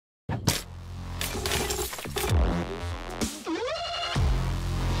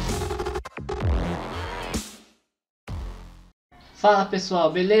Fala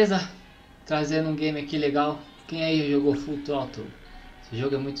pessoal, beleza? Trazendo um game aqui legal. Quem aí já jogou Full Throttle? Esse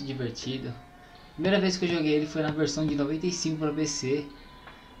jogo é muito divertido. Primeira vez que eu joguei ele foi na versão de 95 para PC.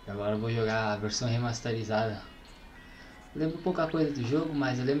 E agora eu vou jogar a versão remasterizada. Eu lembro pouca coisa do jogo,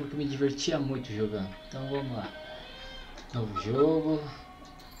 mas eu lembro que me divertia muito jogando. Então vamos lá. Novo jogo.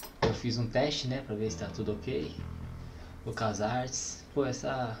 Eu fiz um teste, né, pra ver se tá tudo ok. Acusados. Pô,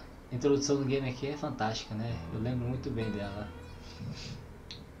 essa introdução do game aqui é fantástica, né? Eu lembro muito bem dela.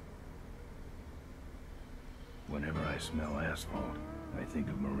 Whenever I smell asphalt, I think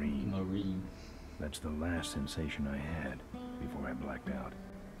of Maureen. Maureen. That's the last sensation I had before I blacked out.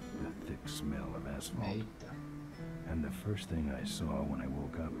 The thick smell of asphalt. Eita. And the first thing I saw when I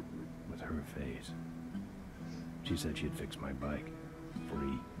woke up was her face. She said she'd fix my bike.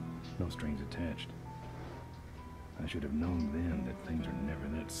 Free. No strings attached. I should have known then that things are never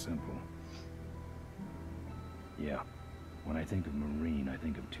that simple. Yeah. When I think of Maureen, I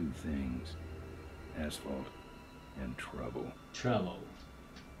think of two things. Asphalt and trouble. Trouble.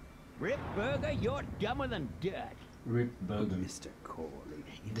 Ripburguer, you're dumber than dirt. Ripburguer. Mr. Corley,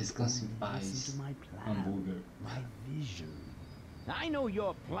 Descanse em paz, listen to my plan, hambúrguer. my vision. I know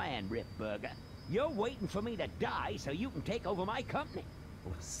your plan, Ripburguer. You're waiting for me to die so you can take over my company.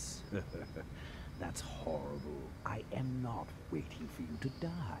 Oh, sir, that's horrible. I am not waiting for you to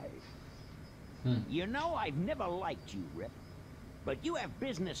die. You know I've never liked you, Rip. But you have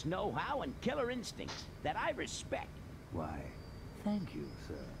business know-how and killer instincts that I respect. Why, thank you,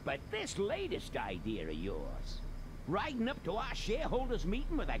 sir. But this latest idea of yours, riding up to our shareholders'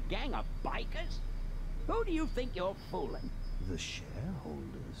 meeting with a gang of bikers? Who do you think you're fooling? The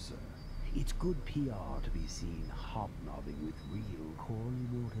shareholders, sir. It's good PR to be seen hobnobbing with real Corley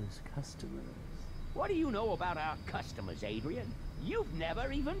Motors customers. What do you know about our customers, Adrian? You've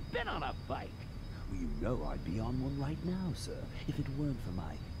never even been on a bike. Well, you know I'd be on one right now, sir, if it weren't for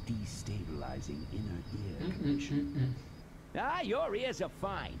my destabilizing inner ear condition. Ah, your ears are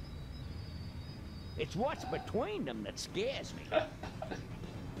fine. It's what's between them that scares me.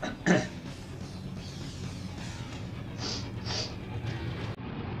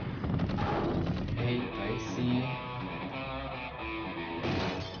 Eita, aí sim, hein?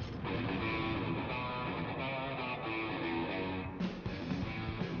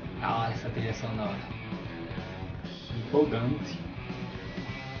 Da hora essa trilha sonora. Empolgante.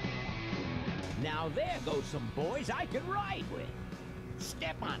 Now there goes some boys I can ride with.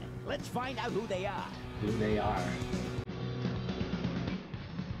 Step on it. Let's find out who they are. Who they are.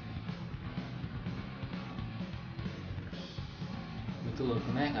 Muito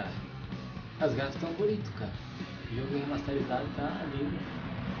louco, né, cara? As gráficas tão bonitos, cara. O jogo remasterizado tá lindo.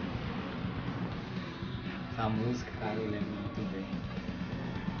 Essa música, cara, eu lembro muito bem.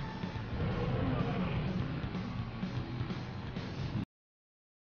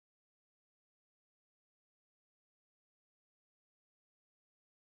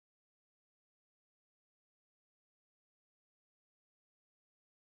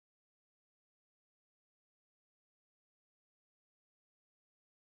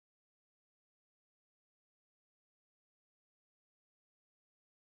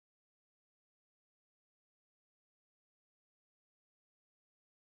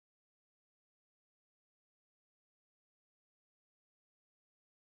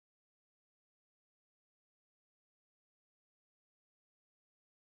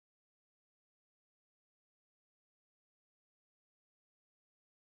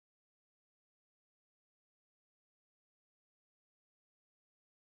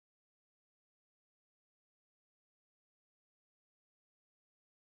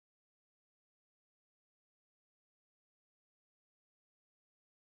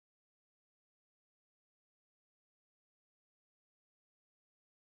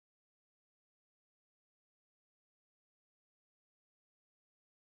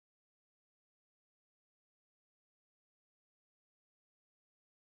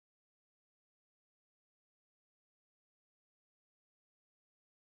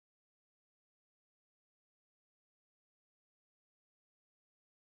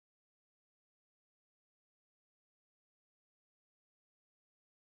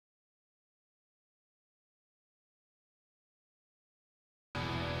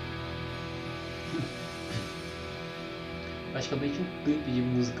 Praticamente um clipe de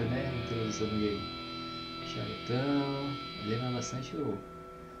música, né? Introdução do game. Charutão. Lembra bastante o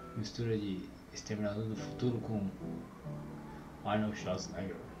mistura de Exterminador do Futuro com Arnold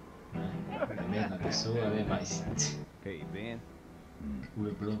Schwarzenegger, né? A mesma pessoa, né? Mas Hey, Ben.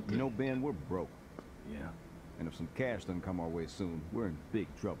 we're broken. You know, Ben, we're broke. Yeah, And if some cash doesn't come our way soon, we're in big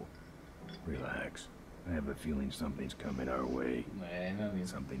trouble. relax. I have a feeling something's coming our way. É, meu amigo.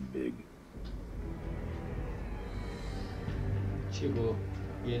 Something big. Chegou.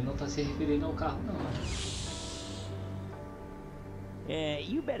 E ele não tá se referindo ao carro, não.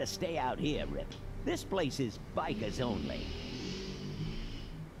 You better stay out here, Rip. This place is bikers only.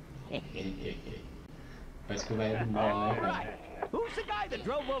 Parece que vai mal, né, All cara? right. Who's the guy that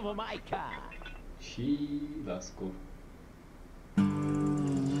drove over my car? Xiii, lascou.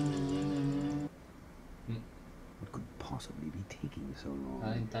 What could possibly be taking so long?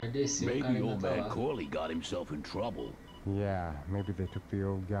 Ah, entardeceu, o cara Maybe ainda old tá man lá. Corley got himself in trouble. Yeah, maybe they took the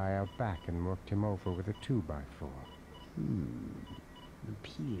old guy out back and worked him over with a 2x4.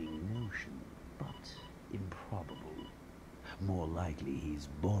 Appealing notion, but improbable. More likely he's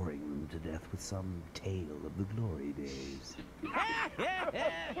boring them to death with some tale of the glory days.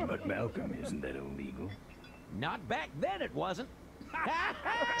 But Malcolm, isn't that illegal? Not back then, it wasn't.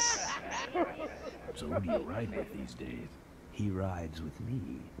 So who do you ride with these days? He rides with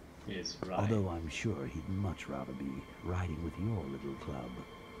me, It's right. although I'm sure he'd much rather be riding with your little club.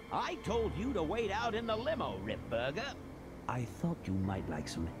 I told you to wait out in the limo, Ripburguer. I thought you might like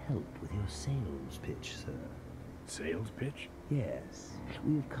some help with your sales pitch, sir. Sales pitch? Yes,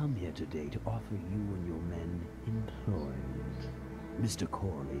 we have come here today to offer you and your men employment. Mr.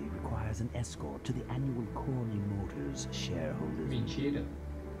 Corley requires an escort to the annual Corley Motors shareholders. Mentira.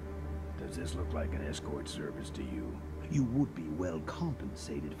 Does this look like an escort service to you? You would be well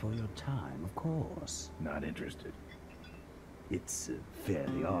compensated for your time, of course. Not interested. It's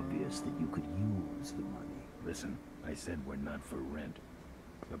fairly obvious that you could use the money. Listen, I said we're not for rent.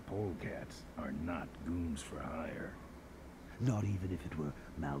 The polecats are not goons for hire. Not even if it were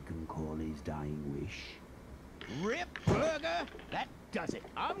Malcolm Corley's dying wish. Ripburguer, that does it.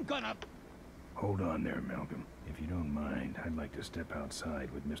 I'm gonna... Hold on there, Malcolm. If you don't mind, I'd like to step outside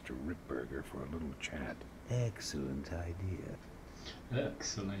with Mr. Ripburguer for a little chat. Excellent idea.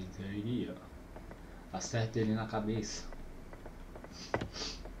 Excelente idea. Acerta ele na cabeça.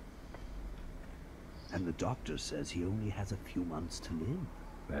 And the doctor says he only has a few months to live.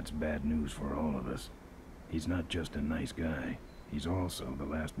 That's bad news for all of us. He's not just a nice guy. He's also the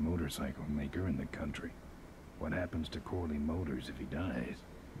last motorcycle maker in the country. What happens to Corley Motors if he dies?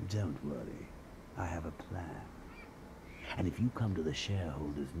 Don't worry. I have a plan. And if you come to the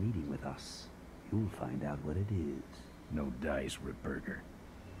shareholders meeting with us, you'll find out what it is. No dice, Ripburguer.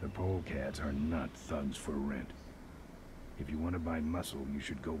 The polecats are not thugs for rent. If you want to buy muscle, you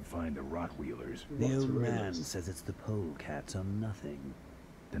should go find the Rottweilers. The old man says it's the polecats or nothing.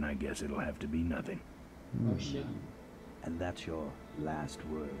 Then I guess it'll have to be nothing. Oh shit. And that's your last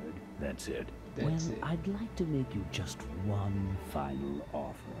word? That's it. That's well, it. I'd like to make you just one final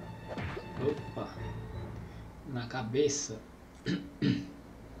offer. Opa. Na cabeça.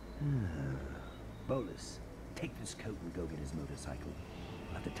 Bolus, take this coat and go get his motorcycle.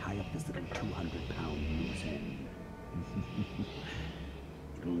 We'll have to tie up this little 200-pound loose end.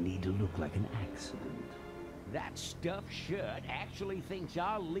 It'll need to look like an accident. That stuffed shirt actually thinks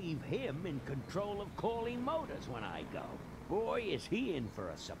I'll leave him in control of Corley Motors when I go. Boy, is he in for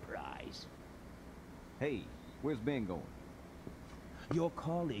a surprise. Hey, where's Ben going? Your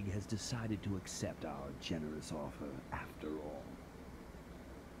colleague has decided to accept our generous offer after all.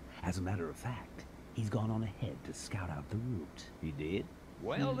 As a matter of fact, he's gone on ahead to scout out the route. He did?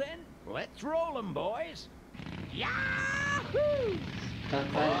 Well then, let's roll 'em, boys. Yahoo!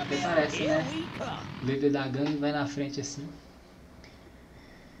 Até parece, Here né? we come. O líder da gangue vai na frente assim.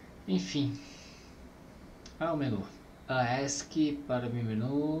 Enfim. Ah, o menu. ESC para abrir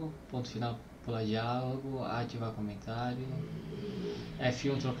menu. Ponto final, pular diálogo. Ativar comentário.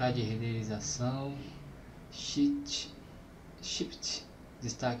 F1 trocar de renderização. Shift.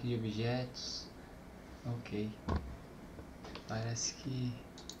 Destaque de objetos. Ok. Parece que...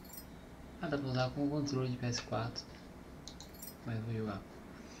 Ah, dá pra usar com o controle de PS4. Mas eu vou jogar.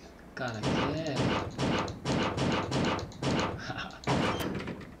 Cara, aqui é...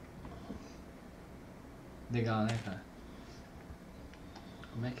 Legal, né, cara?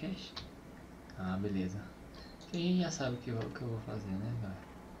 Como é que é? Ah, beleza. Aqui a gente já sabe o que eu vou fazer, né, cara?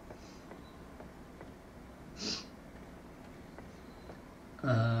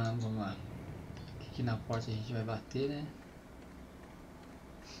 Vamos lá. Aqui na porta a gente vai bater, né?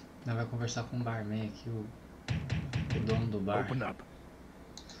 Nós vai conversar com o barman aqui, o dono do bar. Open up.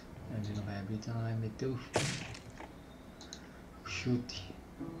 Ele não vai abrir, então não vai meter o chute.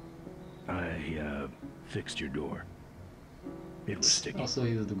 I fixed your door. It was sticky. Olha o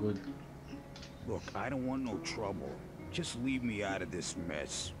sorriso do gordo. Look, I don't want no trouble. Just leave me out of this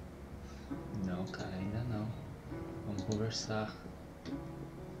mess. Não, cara, ainda não. Vamos conversar.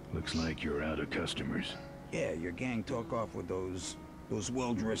 Looks like you're out of customers. Yeah, your gang took off with those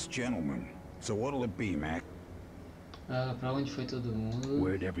well-dressed gentlemen. So what'll it be, Mac? Pra onde foi todo mundo?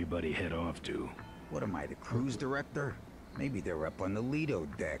 Where'd everybody head off to? What am I, the cruise director? Maybe they're up on the Lido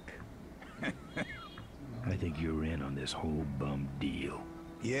deck. I think you're in on this whole bum deal.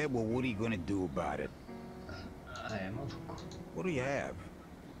 Yeah, well, what are you gonna do about it? Maluco. What do you have?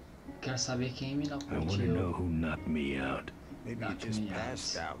 Quero saber quem me I want to know who knocked me out. Maybe you just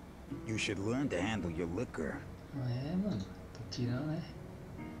passed out. You should learn to handle your liquor. Mano. Tô tirando, né?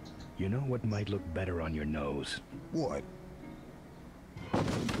 You know what might look better on your nose? What?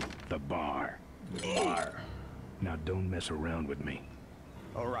 The bar. Bar. Now don't mess around with me.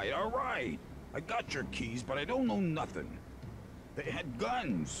 All right, all right. I got your keys, but I don't know nothing. They had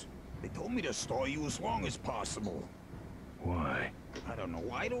guns. They told me to stall you as long as possible. Why? I don't know.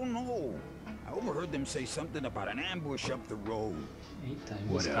 I overheard them say something about an ambush up the road. Eita,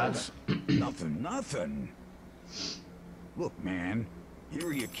 What emboscada. else? Nothing. Look, man, here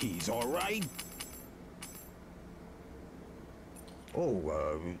are your keys, all right?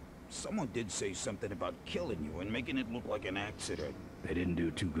 Oh, someone did say something about killing you and making it look like an accident. They didn't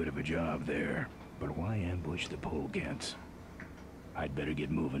do too good of a job there. But why ambush the polecats? I'd better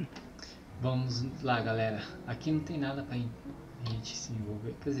get moving. Vamos lá, galera. Aqui não tem nada pra gente se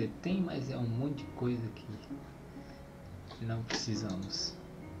envolver. Quer dizer, tem, mas é um monte de coisa que não precisamos.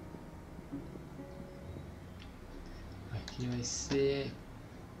 Aqui vai ser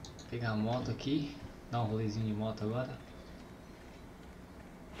pegar a moto aqui, dar um rolezinho de moto agora.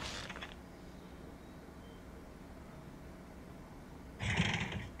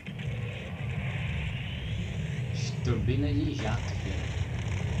 Turbina de jato, filho.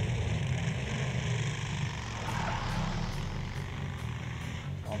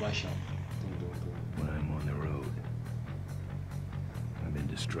 Ó o baixão. When I'm on the road, I'm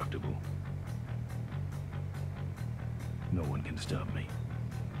indestructible. No one can stop me.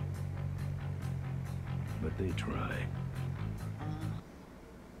 But they try.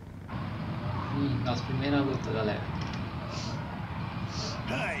 Nossa primeira luta, galera.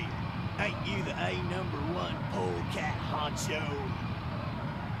 Hey, ain't you the A#1 polecat honcho?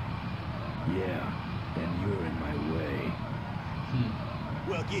 Yeah, and you're in my way.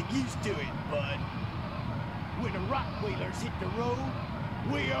 Well, get used to it, bud. When the Rockwheelers hit the road,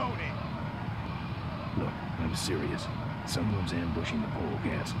 we own it. Look, I'm serious. Someone's ambushing the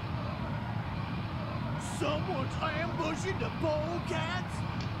polecats. Someone's ambushing the polecats?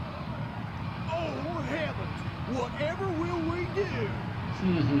 Oh, heavens! Whatever will we do?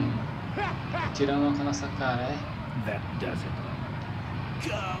 Tirando com a nossa cara, é? That does it.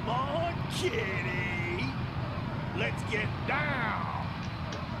 Come on, kitty! Let's get down!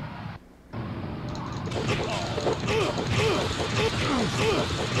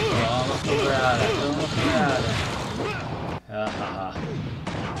 Toma furada. Ah.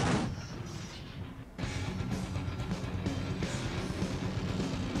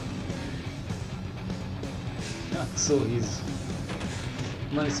 Que sorriso.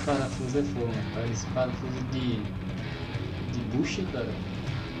 Mano, esse parafuso é fogo, mano. Olha esse parafuso de bucha, cara.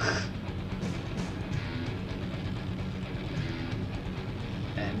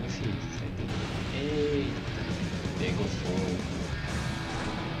 É, meu filho, você vai ter que... Eita, pegou fogo.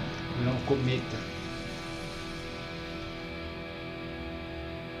 Não cometa.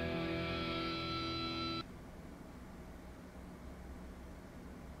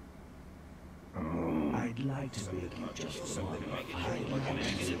 I'd like to make you just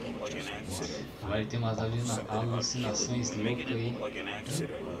Agora tem umas alucinações loucas aí.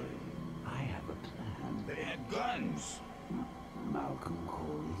 I have a plan. They had guns. Malcolm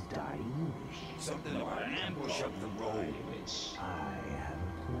Corley's dying wish. Something about an ambush up the road. I have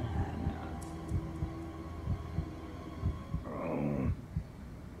a plan.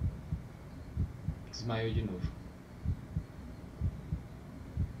 Desmaiou de novo.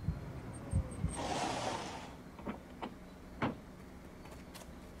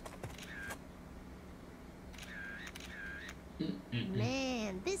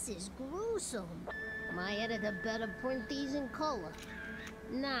 Man, this is gruesome. My editor better print these in color.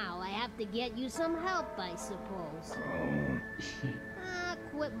 Now I have to get you some help, I suppose.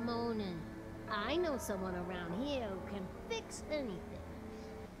 Quit moaning. I know someone around here who can fix anything.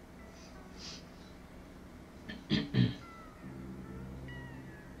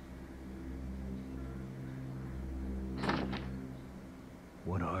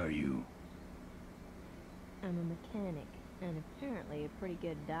 What are you? I'm a mechanic, and apparently a pretty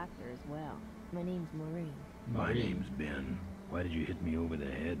good doctor as well. My name's Maureen. My name's Ben. Why did you hit me over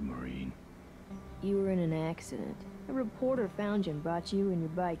the head, Maureen? You were in an accident. A reporter found you and brought you and your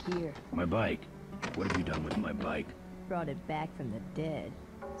bike here. My bike? What have you done with my bike? Brought it back from the dead.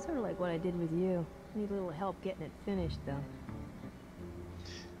 Sort of like what I did with you. Need a little help getting it finished, though.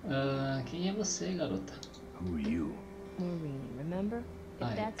 Quem é você, garota? Who are you? Maureen, remember? If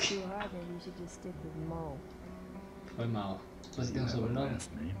Ai. that's too hard, maybe you should just stick with Mo. Foi mal. Você tem You have a sobrenome?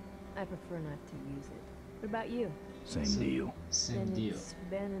 last name? I prefer not to use it. What about you? Same So- deal. Sem Then deal. it's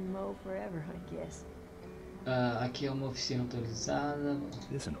Ben and Mo forever, I guess. Aqui é uma oficina autorizada.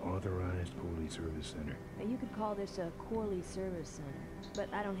 This an authorized Corley service center? Now, you could call this a Corley Service Center,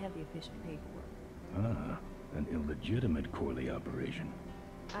 but I don't have the official paperwork. Ah, an illegitimate Corley operation.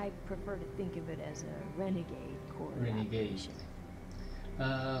 I prefer to think of it as a renegade Corley Renegade.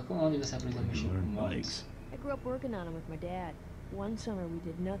 operation. Onde você aprendeu a mexer com Learn motos? bikes. I grew up working on them with my dad. One summer we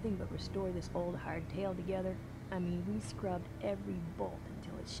did nothing but restore this old hardtail together. I mean, we scrubbed every bolt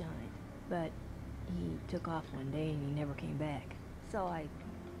until it shined. But he took off one day and he never came back. So I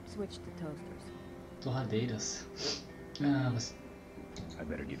switched to toasters. Torradeiras. Você I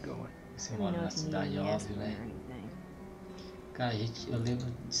better get going. Let me mora know na if you need cidade, any óbvio, estimate né? or anything. Cara, eu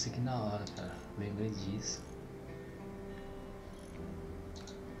lembro disso aqui na hora, cara. Lembrei disso.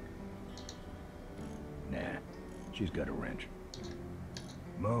 Nah, she's got a wrench.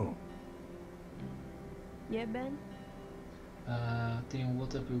 Mo, Yeah, Ben? Tenho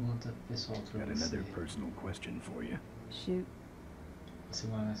outra pergunta pessoal pra got você. another personal question for you. Shoot. Você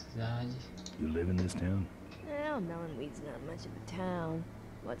mora na cidade? You live in this town? Well, Melonweed's not much of a town.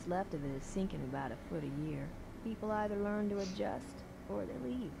 What's left of it is sinking about a foot a year. People either learn to adjust or they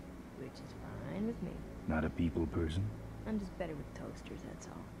leave, which is fine with me. Not a people person? I'm just better with toasters, that's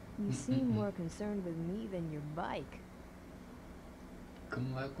all. You seem more concerned with me than your bike.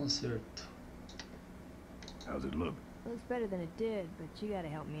 Como vai o concerto? How's it look? Looks better than it did, but you gotta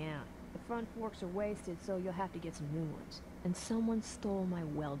help me out. The front forks are wasted, so you'll have to get some new ones. And someone stole my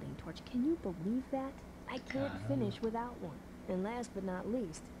welding torch. Can you believe that? I can't finish without one. And last but not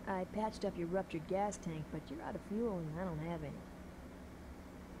least, I patched up your ruptured gas tank, but you're out of fuel and I don't have any.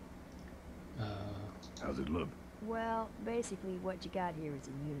 How's it look? Well, basically what you got here is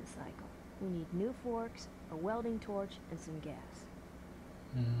a unicycle. We need new forks, a welding torch, and some gas.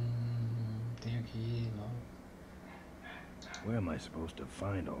 Tenho que ir logo. Where am I supposed to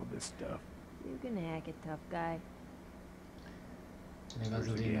find all this stuff? You can hack it, tough guy. Tem Where's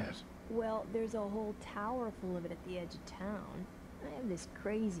the gasolina. gas? Well, there's a whole tower full of it at the edge of town. I have this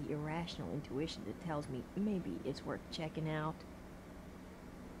crazy, irrational intuition that tells me maybe it's worth checking out.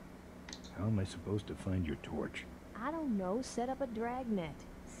 How am I supposed to find your torch? I don't know, set up a dragnet.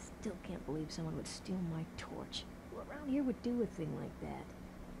 Still can't believe someone would steal my torch. Who around here would do a thing like that?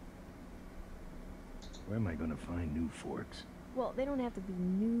 Where am I gonna find new forks? Well, they don't have to be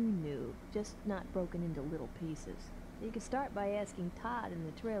new, just not broken into little pieces. You can start by asking Todd in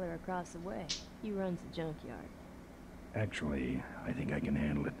the trailer across the way. He runs the junkyard. Actually, I think I can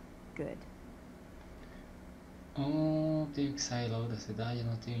handle it. Good. Tenho que sair logo da cidade e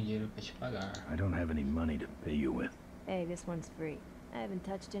não tenho dinheiro pra te pagar. I don't have any money to pay you with. Hey, this one's free. I haven't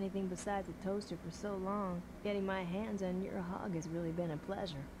touched anything besides a toaster for so long. Getting my hands on your hog has really been a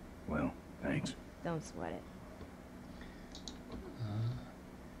pleasure. Well, thanks. Don't sweat it.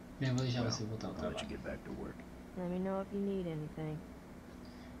 Bem, vou deixar Well, você voltar ao I'll let you trabalho. get back to work. Let me know if you need anything.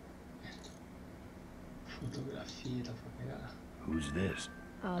 Fotografia, dá pra pegar. Who's this?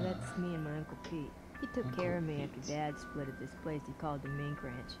 Oh, that's me and my Uncle Pete. He took care of me after Dad split at this place he called the Mink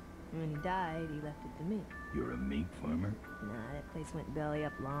Ranch. And when he died, he left it to me. You're a mink farmer? Nah, that place went belly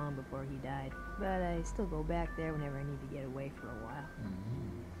up long before he died. But I still go back there whenever I need to get away for a while.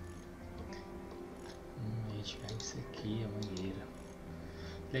 A gente pega isso aqui, a mangueira.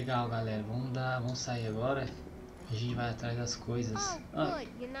 Legal, galera. Vamos sair agora. A gente vai atrás das coisas. Oh, good.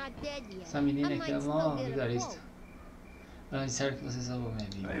 You're not dead yet. Essa menina I aqui might é still mó get a vigarista. quote. Disseram que você salvou minha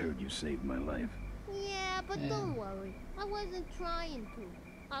I vida. heard you saved my life. Yeah, but Yeah. don't worry. I wasn't trying to.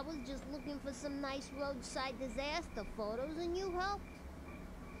 I was just looking for some nice roadside disaster photos and you helped.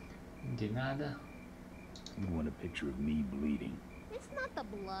 De nada. You want a picture of me bleeding? It's not the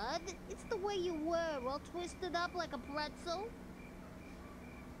blood. It's the way you were, all twisted up like a pretzel.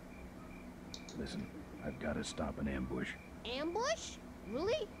 Listen, I've got to stop an ambush. Ambush?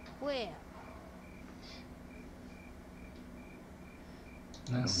 Really? Where?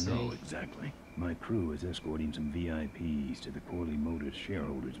 I Não don't sei. know exactly. My crew is escorting some VIPs to the Corley Motors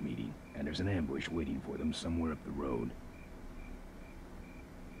shareholders meeting, and there's an ambush waiting for them somewhere up the road.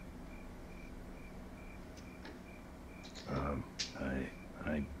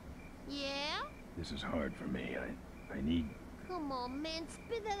 Yeah? This is hard for me. I need... Come on, man,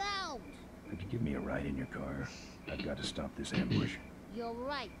 spit it out. Could you give me a ride in your car? I've got to stop this ambush. You're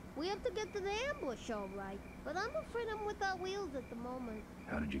right. We have to get to the ambush, all right. But I'm afraid I'm without wheels at the moment.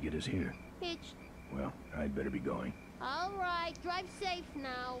 How did you get us here? Hitched. Well, I'd better be going. All right. Drive safe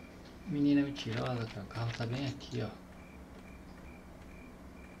now. Menina mentirosa, cara. O carro tá bem aqui, ó.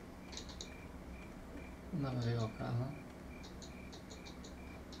 Não dá pra pegar o carro, não?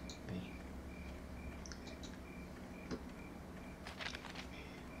 Bem.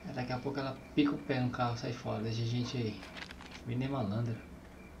 Daqui a pouco ela pica o pé no carro e sai fora. Deixa a gente aí. Menina malandra.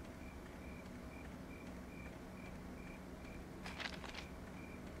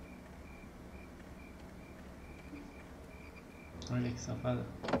 Olha que safada.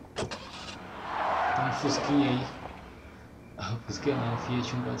 Tem um Fusquinha aí. Ah, o Fusquinha não, o Fiat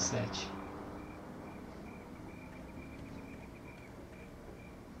 147.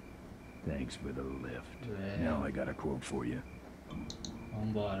 Thanks for the lift. É. Now I got a quote for you.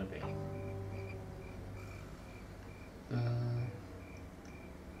 Vambora, velho.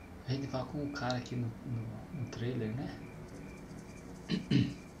 A gente fala com o cara aqui no trailer, né?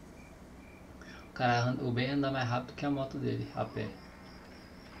 O Ben anda mais rápido que a moto dele, a pé.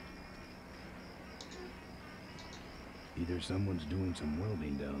 Either someone's doing some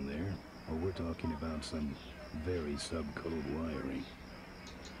welding down there, or we're talking about some very subcode wiring.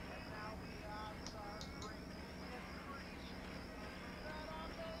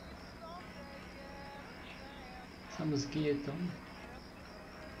 Essa musiquinha é tão...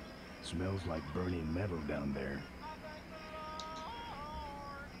 Smells like burning metal down there.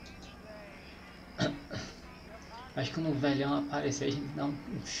 Acho que quando o velhão aparecer a gente dá um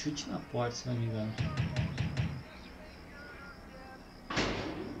chute na porta, se não me engano.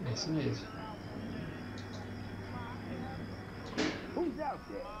 É isso mesmo. Who's out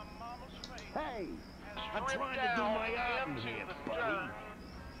there? Hey, I'm trying to do my item here, buddy.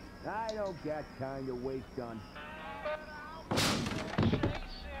 I don't got time to waste on...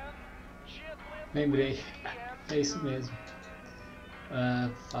 Lembrei. É isso mesmo.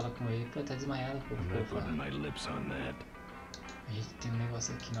 Fala com ele. Pô, tá desmaiado, pô. I'm not putting my lips on that. A gente tem um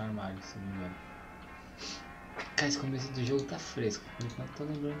negócio aqui no armário, se não me engano. Cara, esse começo do jogo tá fresco. Por enquanto tô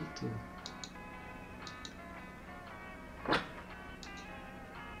lembrando de tudo.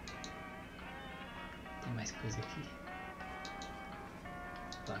 Tem mais coisa aqui.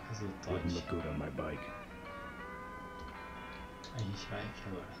 Placas do Wouldn't look Todd. good on my bike. A gente vai aqui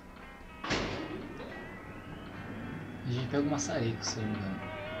agora. A gente pega o maçarico, se não me engano.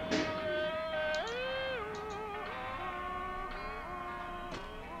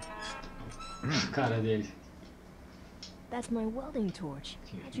 A cara dele. That's my welding torch.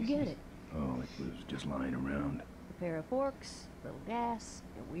 How'd you get it? Oh, it was just lying around. A pair of forks, a little gas,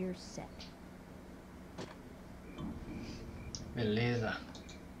 and we're set. Beleza.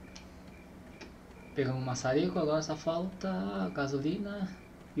 Pegamos o maçarico, agora só falta a gasolina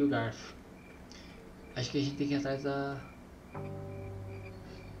e o garfo. Acho que a gente tem que ir atrás da...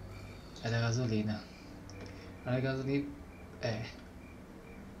 É da gasolina. A da gasolina... É.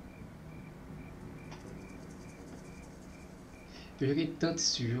 Eu joguei tanto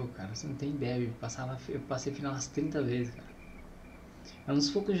esse jogo, cara. Você não tem ideia. Eu passei final umas 30 vezes, cara. É um dos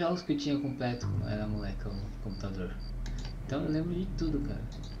poucos jogos que eu tinha completo quando eu era moleque no computador. Então eu lembro de tudo, cara.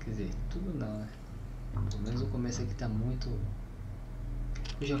 Quer dizer, tudo não, né? Pelo menos o começo aqui tá muito...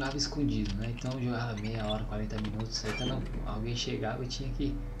 Eu jogava escondido, né? Então eu jogava meia hora, 40 minutos. Aí quando alguém chegava eu tinha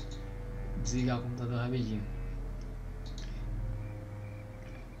que desligar o computador rapidinho.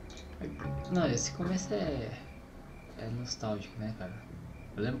 Não, esse começo é nostálgico, né, cara?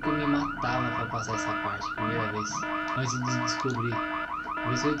 Eu lembro que eu me matava pra passar essa parte, primeira vez, antes de descobrir.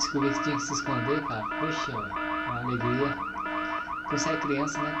 Depois que eu descobri que tinha que se esconder, cara, poxa, uma alegria. Quando você é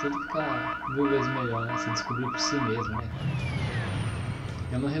criança, né, tudo fica 1000 vezes melhor, né, se descobrir por si mesmo, né.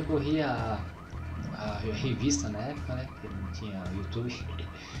 Eu não recorri a revista na época, né, porque não tinha YouTube.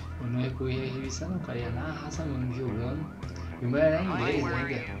 Eu não recorri a revista não, cara, ia na raça mesmo, jogando. E o meu era em inglês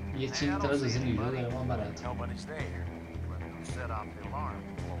ainda, e eu tinha que traduzir no jogo, era uma barata.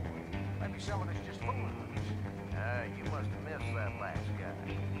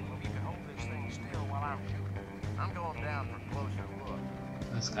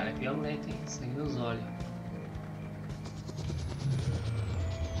 Mas o cara é violento, hein, sangue nos olhos.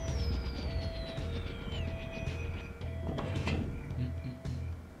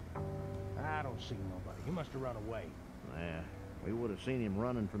 I don't see nobody. He must have run away. Yeah, we would have seen him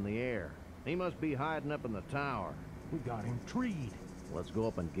running from the air. He must be hiding up in the tower. We got him treed. Let's go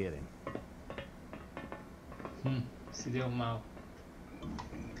up and get him. Se deu mal.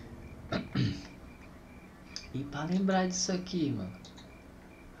 E pra lembrar disso aqui, mano.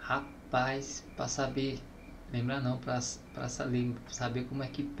 Rapaz, pra saber... Lembrar não, pra saber como é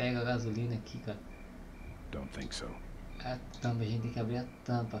que pega a gasolina aqui, cara. Don't think so. A tampa, a gente tem que abrir a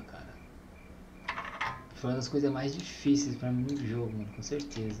tampa, cara. Foi uma das coisas mais difíceis pra mim no jogo, mano, com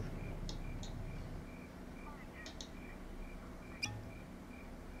certeza.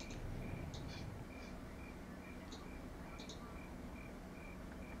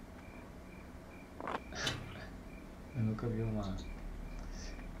 Eu nunca vi uma...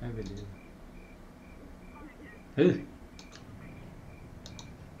 Ai, beleza.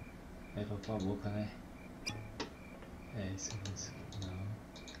 Vai pra boca, né? É isso mesmo.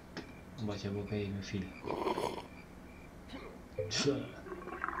 Não bote a boca aí, meu filho.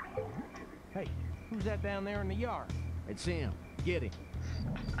 Hey, who's that down there in the yard? It's him. Get him.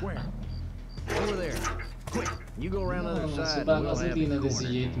 Where? Over there. Quick, you go around the other side and we'll have him desse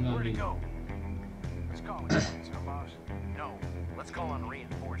jeito, meu Where'd he amigo. go? Let's call it, boss. No, let's call on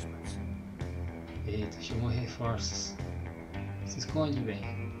reinforcements. Eita, chamou reforços. Se esconde bem.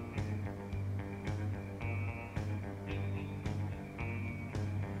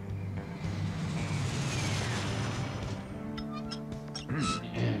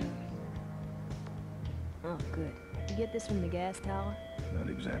 Oh, good. You get this from the gas tower? Not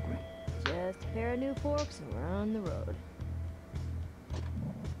exactly. Just a pair of new forks and we're on the road.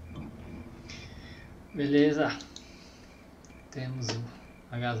 Beleza. Temos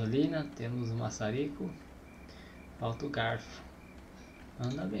a gasolina, temos o maçarico. Falta o garfo.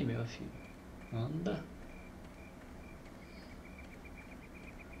 Anda bem, meu filho. Anda.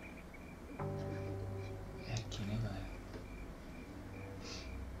 É aqui, né, galera?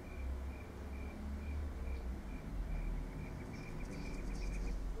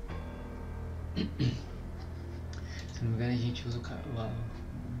 Se não me engano, a gente usa o cadeado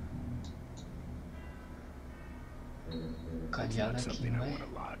aqui, não é?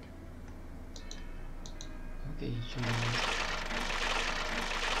 Ok, gente.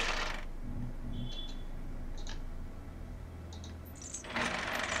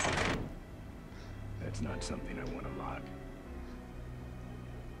 That's not something I want to lock.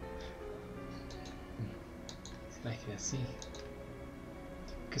 Será que é assim?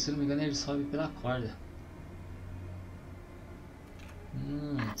 Porque se não me engano ele sobe pela corda.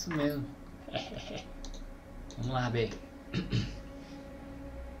 Isso mesmo. Vamos lá, B.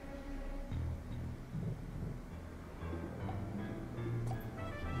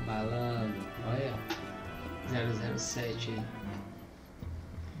 Malandro, olha. 007 aí.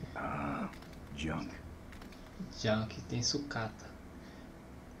 Ah, junk. Junk, tem sucata.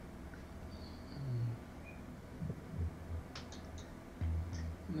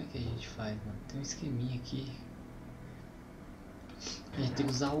 Como é que a gente faz, mano? Tem um esqueminha aqui. A gente tem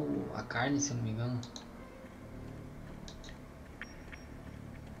que usar a carne, se eu não me engano.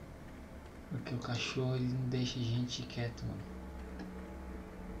 Porque o cachorro ele não deixa a gente quieto, mano.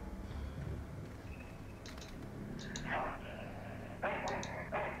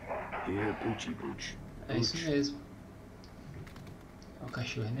 Here, Poochie Pooch. É isso mesmo. O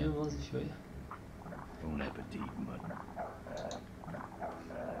cachorro é nervoso, deixa eu ver. Bon appetit, mano.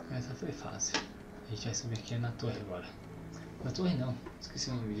 Essa foi fácil. A gente vai subir aqui na torre agora. Na torre não,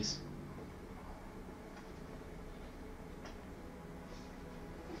 esqueci o nome disso.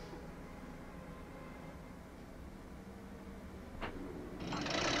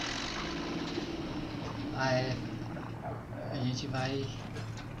 Ah, é. A gente vai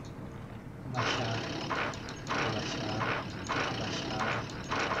abaixar.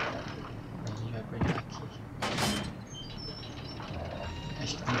 A gente vai apertar aqui.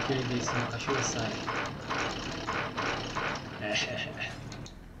 Acho que tem que perder, senão o cachorro sai.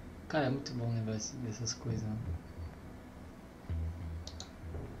 Cara, é muito bom lembrar dessas coisas, né?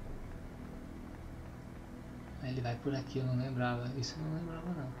 Aí ele vai por aqui, eu não lembrava. Isso eu não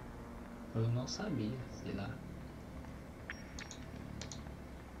lembrava não. Eu não sabia, sei lá.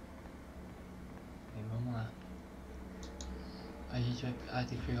 Aí vamos lá. A gente vai... Ah,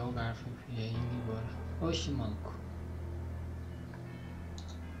 tem que pegar o garfo e aí indo embora. Oxi, manco.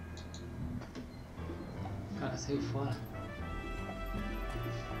 O cara saiu fora.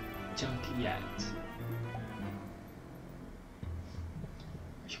 Junkyard.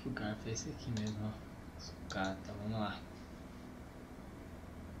 Acho que o garfo é esse aqui mesmo, ó. Sucata, vamos lá.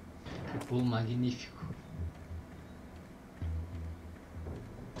 O pulo magnífico.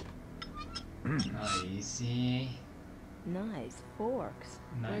 Aí sim, hein? Nice forks.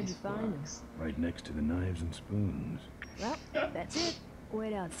 Where'd you find them? Right next to the knives and spoons. Well, that's it.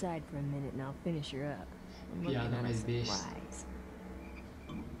 Wait outside for a minute and I'll finish her up. I'm looking Piada at a mais besta. surprise.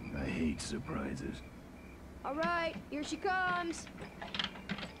 I hate surprises. All right, here she comes.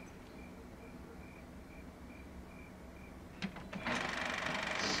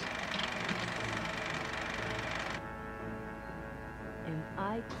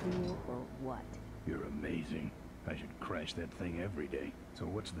 right wheel or what? You're amazing. I should crash that thing every day. So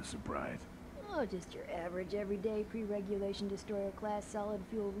what's the surprise? Oh, just your average everyday pre-regulation destroyer class solid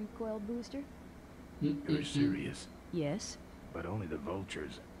fuel recoil booster. You're serious? Yes. But only the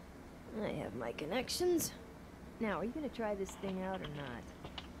vultures. I have my connections. Now, are you gonna try this thing out or not?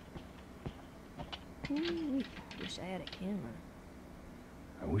 Ooh, wish I had a camera.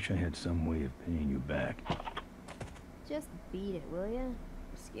 I wish I had some way of paying you back. Just beat it, will ya? You're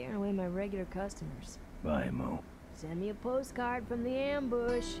scaring away my regular customers. Bye, Mo. Send me a postcard from the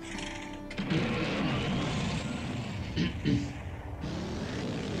ambush.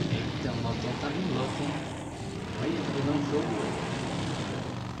 Eita, o motão tá bem louco, hein? Olha, pegando fogo.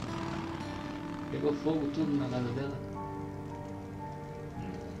 Pegou fogo tudo na casa dela.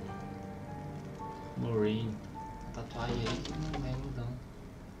 Maureen. Tatuagem aí que não lembro não.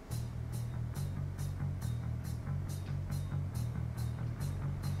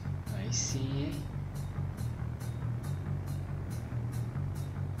 Aí sim, hein?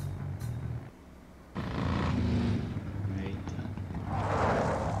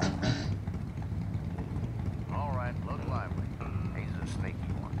 All right, look lively. He's a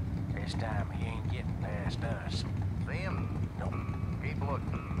sneaky one. This time he ain't getting past us. See him? No. Keep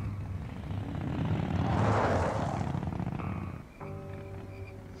looking.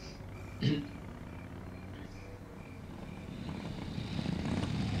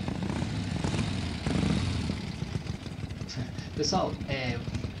 Pessoal,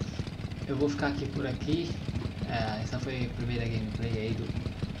 eu vou ficar aqui por aqui. Essa foi a primeira gameplay aí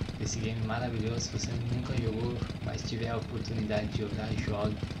desse game maravilhoso. Se você nunca jogou, mas tiver a oportunidade de jogar,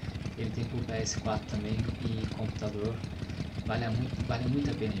 jogue. Ele tem pro PS4 também e computador. Vale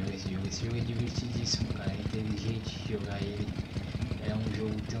muito a pena jogar esse jogo. Esse jogo é divertidíssimo, cara. É inteligente jogar ele. É um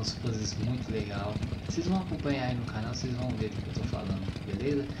jogo que tem uns puzzles muito legal. Vocês vão acompanhar aí no canal, vocês vão ver do que eu tô falando,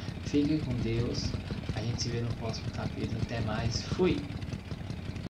 beleza? Fiquem com Deus. A gente se vê no próximo capítulo. Até mais. Fui!